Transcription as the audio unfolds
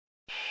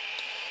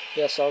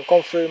Yeah, so I've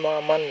gone through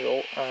my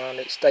manual and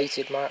it's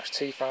dated March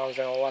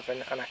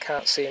 2011 and I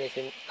can't see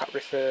anything that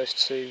refers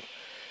to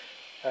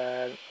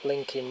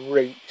linking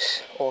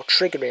routes or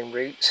triggering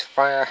routes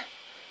via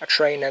a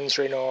train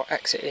entering or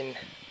exiting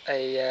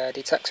a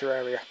detector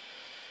area.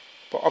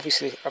 But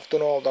obviously I've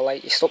done all the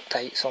latest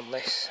updates on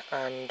this,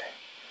 and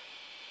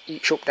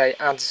each update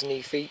adds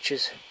new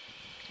features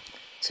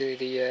to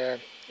the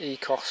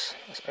ECOS.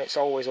 It's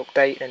always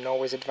updating and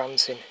always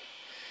advancing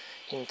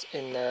in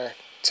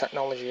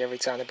technology every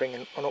time they bring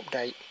an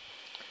update,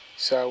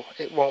 so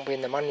it won't be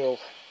in the manual.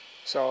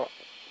 So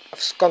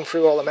I've gone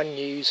through all the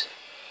menus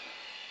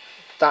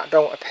that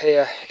don't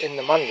appear in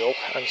the manual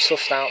and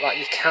sussed out that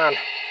you can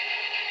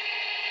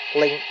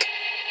link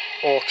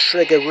or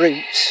trigger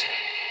routes.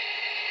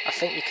 I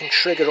think you can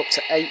trigger up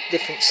to 8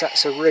 different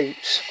sets of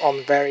routes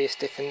on various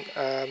different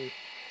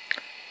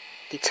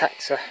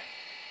detector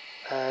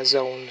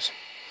zones.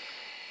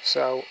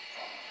 So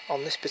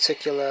on this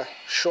particular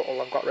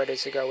shuttle I've got ready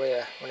to go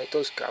here, when it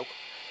does go,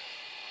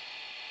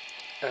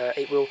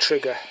 it will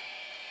trigger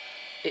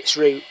its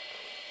route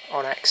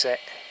on exit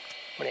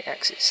when it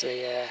exits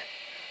the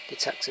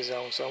detector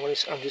zone. So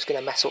I'm just going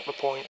to mess up the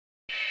point.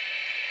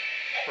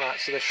 Right,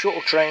 so the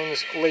shuttle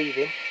train's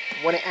leaving.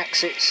 When it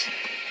exits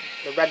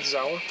the red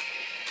zone,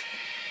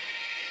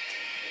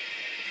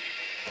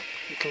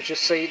 you can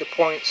just see the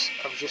points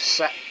have just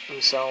set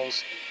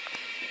themselves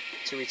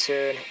to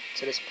return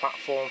to this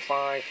platform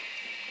 5.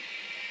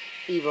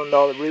 Even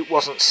though the route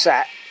wasn't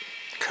set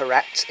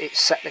correct, it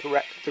set the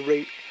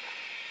route,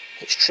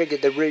 it's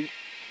triggered the route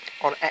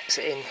on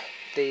exiting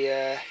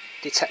the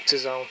detector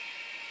zone.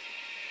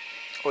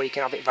 Or you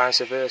can have it vice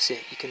versa.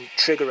 You can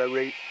trigger a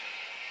route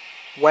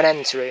when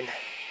entering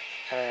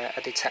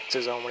a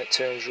detector zone when it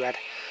turns red.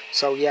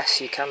 So yes,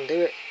 you can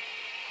do it.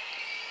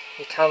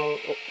 You can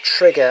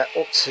trigger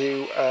up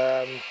to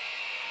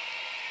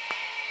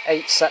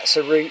 8 sets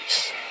of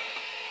routes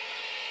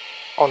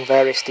on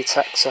various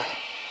detector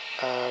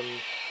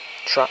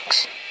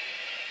tracks.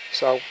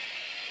 So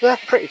yeah,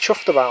 pretty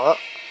chuffed about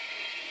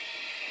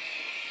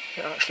that.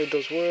 It actually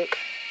does work.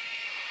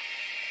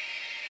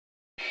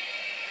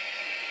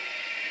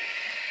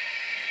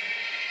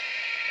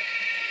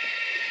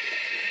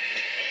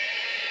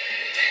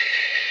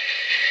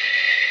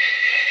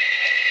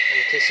 And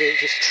you can see it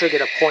just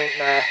triggered a point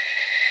there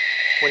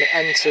when it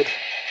entered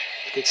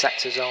the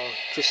detector zone,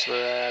 just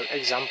for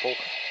example,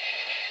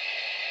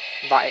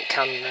 that it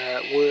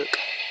can work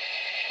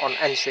on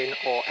entering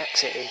or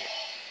exiting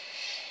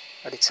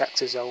a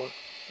detector zone.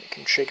 It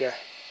can trigger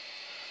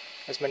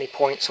as many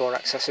points or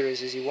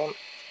accessories as you want.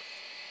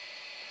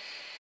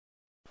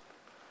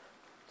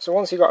 So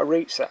once you've got a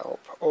route set up,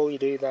 all you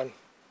do then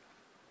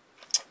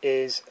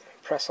is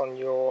press on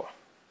your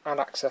Add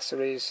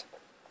Accessories,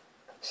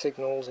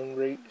 Signals and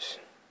Routes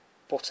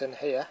button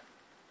here,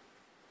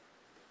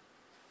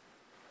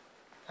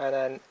 and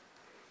then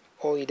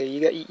all you do,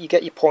 you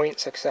get your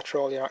points,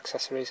 etc., all your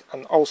accessories,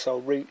 and also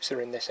routes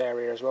are in this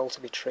area as well to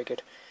be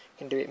triggered. You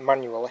can do it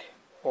manually,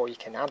 or you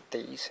can add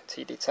these to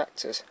your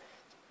detectors.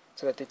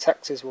 So the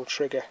detectors will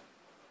trigger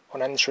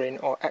on entering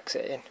or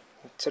exiting.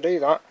 To do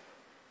that,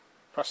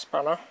 press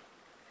spanner,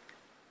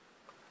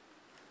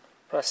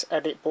 press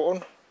edit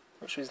button,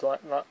 which is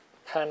like that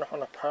pen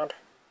on a pad.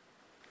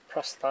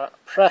 Press that,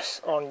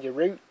 press on your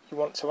route you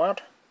want to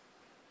add.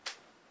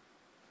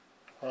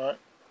 Right.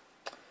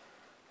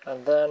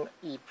 And then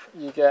you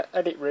get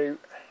edit route,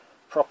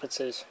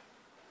 properties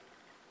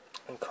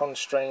and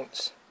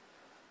constraints.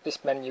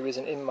 This menu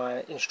isn't in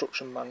my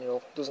instruction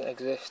manual, doesn't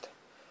exist.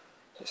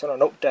 It's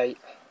on an update.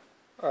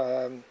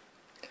 The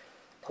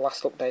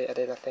last update I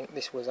did, I think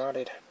this was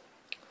added.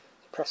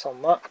 Press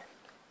on that.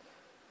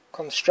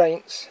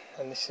 Constraints,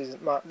 and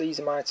these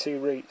are my 2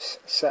 routes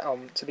set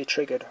on to be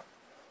triggered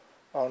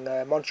on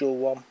module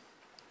 1,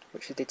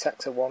 which is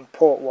detector 1,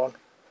 port 1,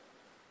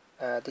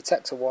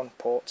 detector 1,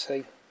 port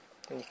 2.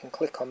 And you can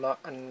click on that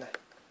and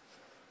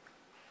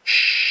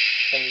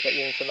then you get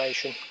your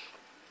information.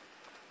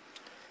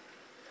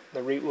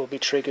 The route will be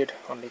triggered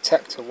on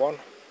detector 1,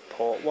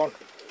 port 1,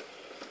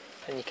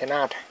 and you can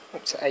add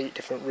up to 8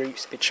 different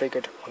routes to be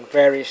triggered on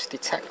various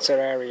detector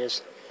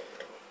areas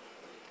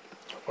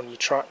on your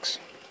tracks.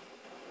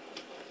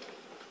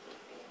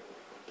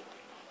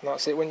 And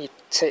that's it. When you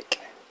tick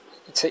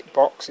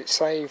box, it's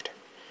saved.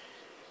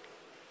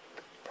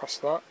 Press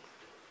that,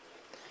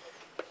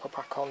 go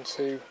back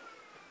onto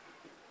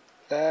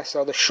there.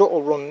 So the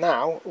shuttle run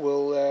now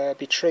will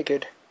be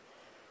triggered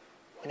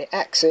when it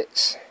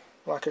exits,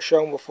 like I've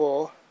shown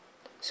before.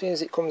 As soon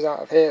as it comes out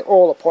of here,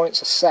 all the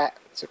points are set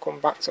to come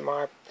back to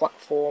my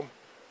platform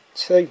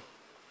 2.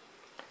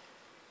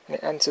 And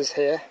it enters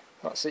here.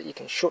 That's it. You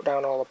can shut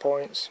down all the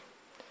points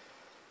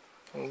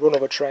and run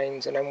other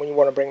trains, and then when you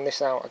want to bring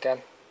this out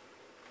again,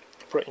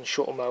 put it in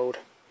shuttle mode,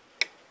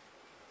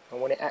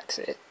 and when it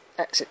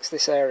exits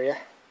this area,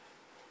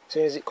 as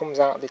soon as it comes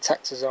out of the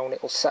detector zone,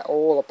 it will set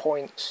all the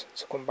points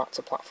to come back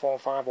to platform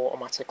 5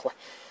 automatically.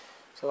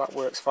 So that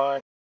works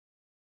fine.